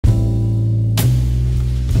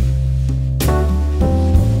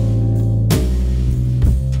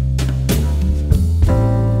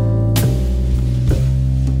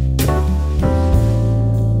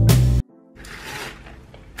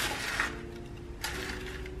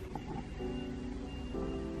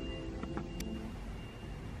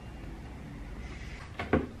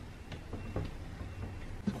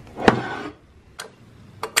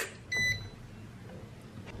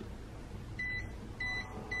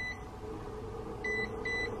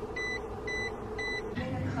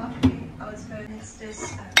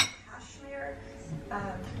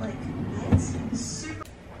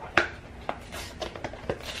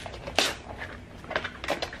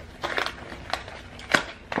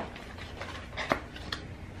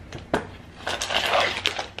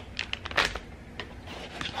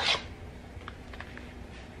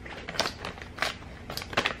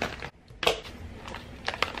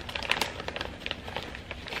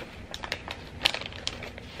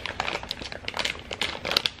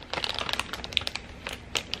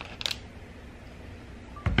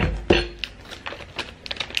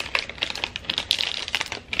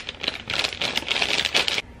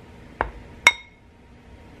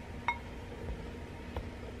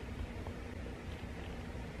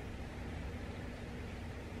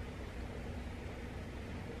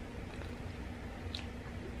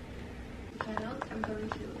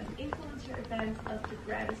events of the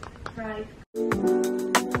greatest pride.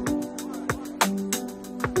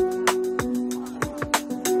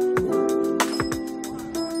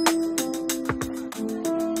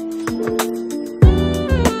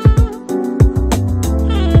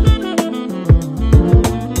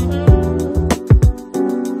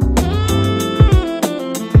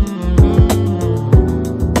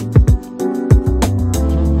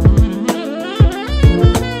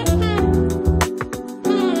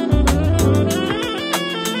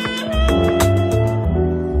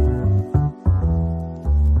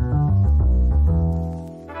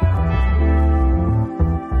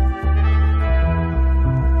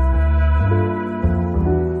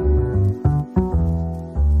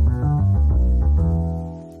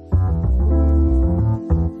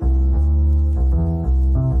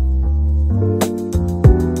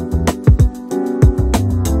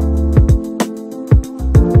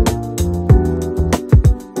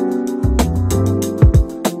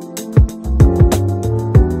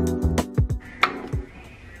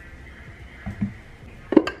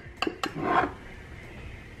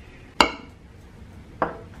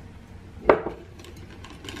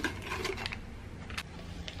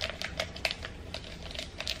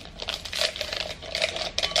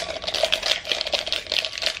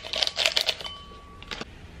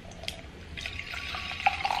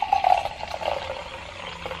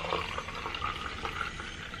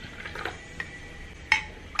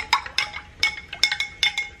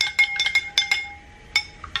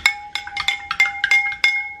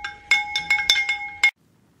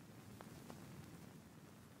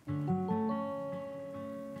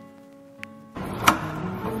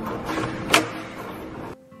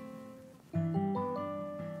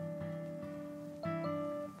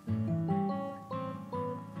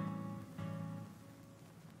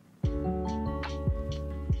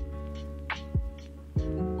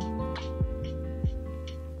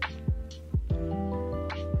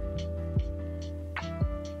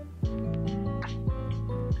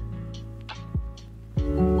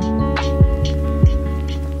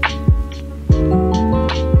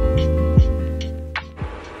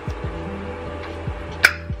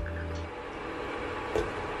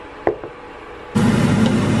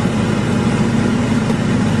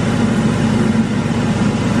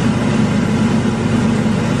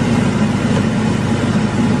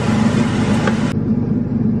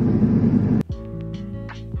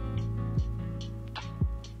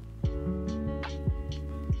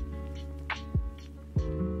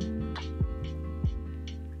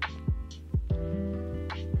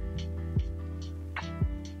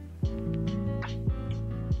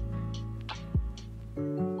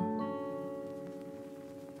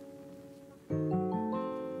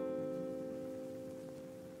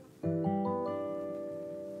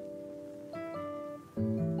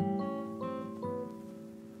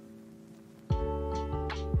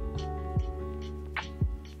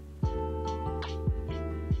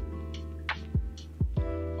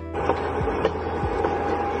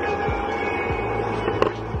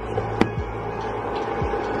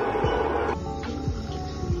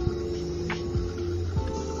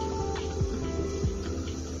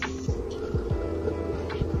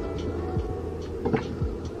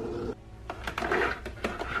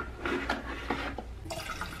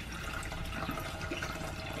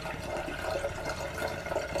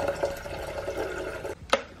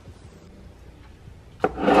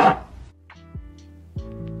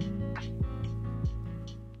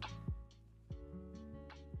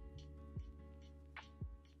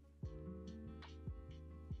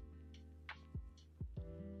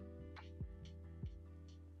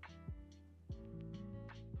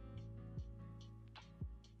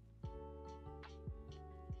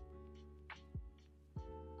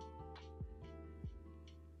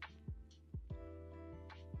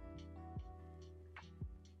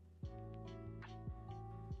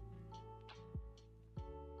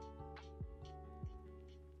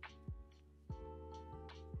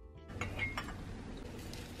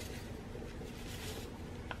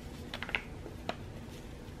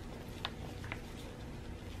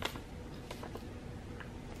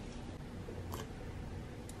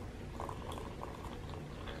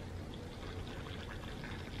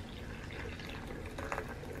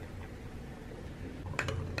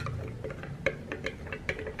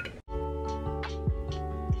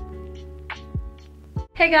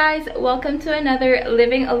 Hey guys, welcome to another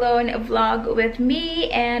living alone vlog with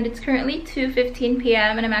me, and it's currently 2:15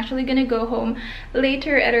 p.m. and I'm actually gonna go home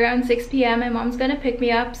later at around 6 p.m. My mom's gonna pick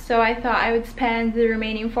me up, so I thought I would spend the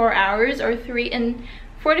remaining 4 hours or 3 and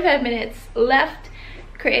 45 minutes left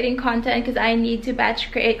creating content because I need to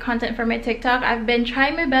batch create content for my TikTok. I've been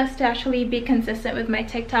trying my best to actually be consistent with my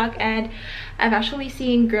TikTok, and I've actually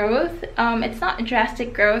seen growth. It's not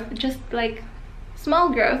drastic growth, just like small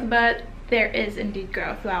growth, but there is indeed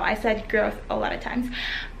growth. Wow, I said growth a lot of times.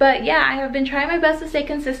 But yeah, I have been trying my best to stay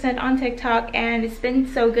consistent on TikTok, and it's been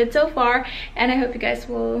so good so far, and I hope you guys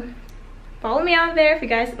will follow me on there if you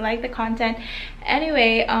guys like the content.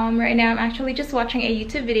 Anyway, right now I'm actually just watching a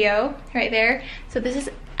YouTube video right there. So this is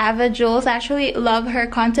Ava Jules. I actually love her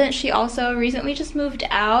content. She also recently just moved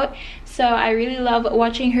out, so I really love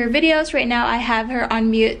watching her videos. Right now I have her on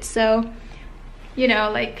mute, so you know,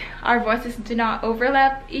 like our voices do not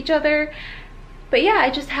overlap each other. But yeah, I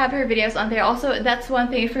just have her videos on there. Also, that's one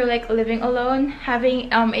thing, if you're like living alone,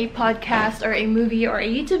 having a podcast or a movie or a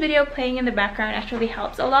YouTube video playing in the background actually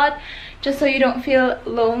helps a lot, just so you don't feel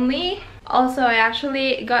lonely. Also, I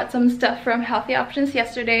actually got some stuff from Healthy Options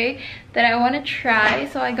yesterday that I want to try.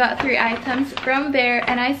 So I got 3 items from there,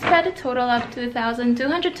 and I spent a total of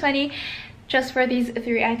 2,220 just for these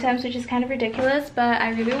 3 items, which is kind of ridiculous, but I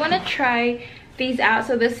really want to try these out.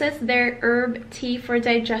 So this is their herb tea for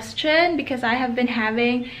digestion, because I have been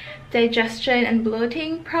having digestion and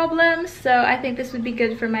bloating problems, so I think this would be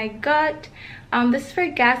good for my gut. This is for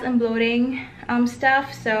gas and bloating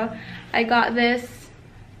stuff, so I got this,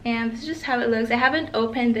 and this is just how it looks. I haven't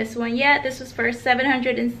opened this one yet. This was for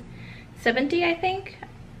 770, I think.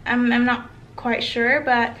 I'm not quite sure,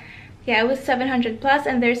 but yeah, it was 700 plus,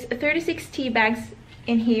 and there's 36 tea bags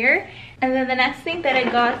in here. And then the next thing that I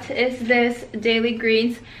got is this Daily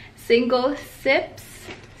Greens single sips.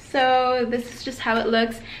 So this is just how it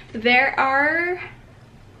looks. There are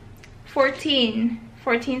 14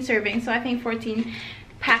 servings, so I think 14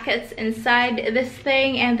 packets inside this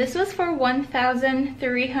thing, and this was for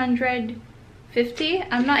 1,350.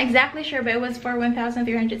 I'm not exactly sure, but it was for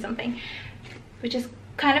 1,300 something, which is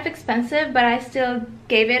kind of expensive, but I still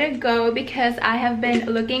gave it a go because I have been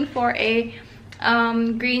looking for a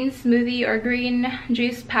green smoothie or green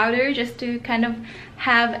juice powder, just to kind of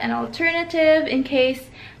have an alternative in case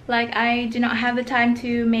like I do not have the time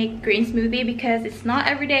to make green smoothie, because it's not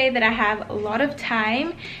every day that I have a lot of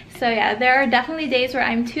time. So yeah, there are definitely days where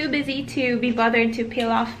I'm too busy to be bothered to peel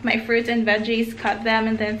off my fruits and veggies, cut them,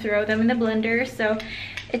 and then throw them in the blender. So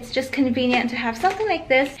it's just convenient to have something like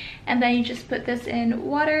this, and then you just put this in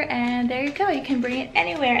water, and there you go, you can bring it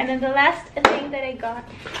anywhere. And then the last thing that I got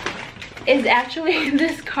is actually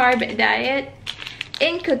this carb diet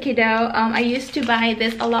in cookie dough. I used to buy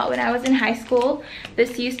this a lot when I was in high school.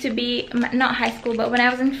 This used to be, not high school, but when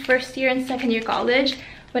I was in first year and second year college,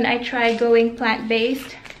 when I tried going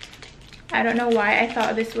plant-based. I don't know why I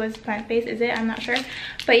thought this was plant-based. Is it? I'm not sure.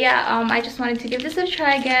 But yeah, I just wanted to give this a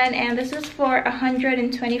try again, and this is for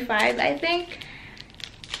 125, I think.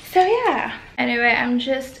 So yeah. Anyway, I'm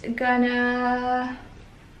just gonna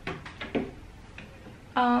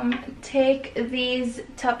take these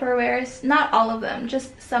Tupperwares, not all of them,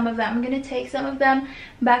 just some of them. I'm gonna take some of them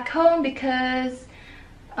back home because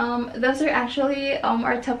those are actually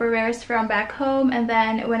our Tupperwares from back home, and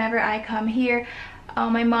then whenever I come here,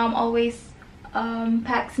 my mom always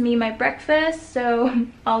packs me my breakfast, so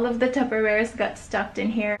all of the Tupperwares got stuck in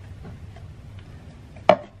here.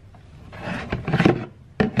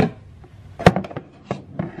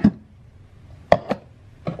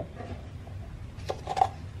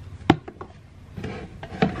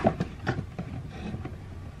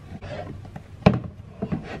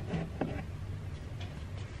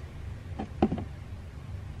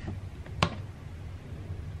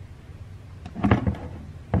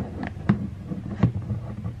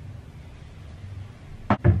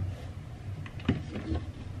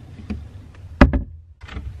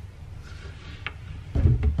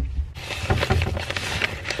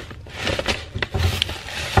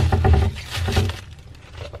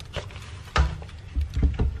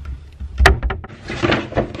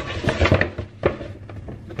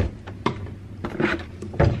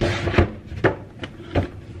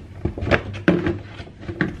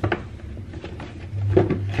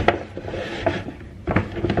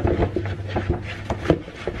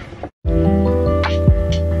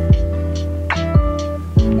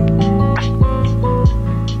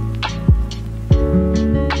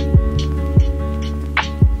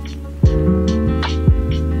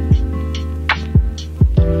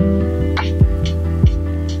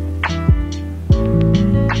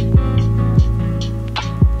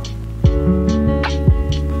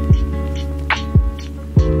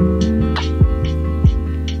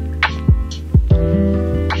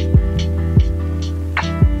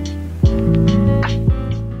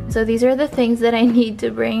 So these are the things that I need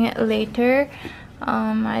to bring later.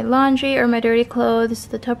 my laundry or my dirty clothes,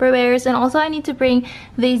 the Tupperwares, and also I need to bring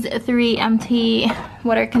these 3 empty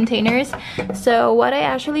water containers. So what I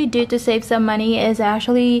actually do to save some money is I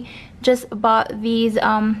actually just bought these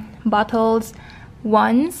bottles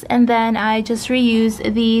once, and then I just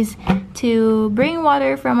reuse these to bring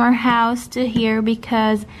water from our house to here,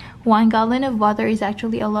 because 1 gallon of water is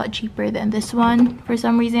actually a lot cheaper than this one for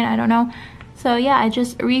some reason, I don't know. So yeah, I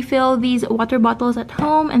just refill these water bottles at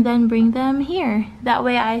home and then bring them here. That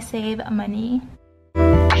way I save money.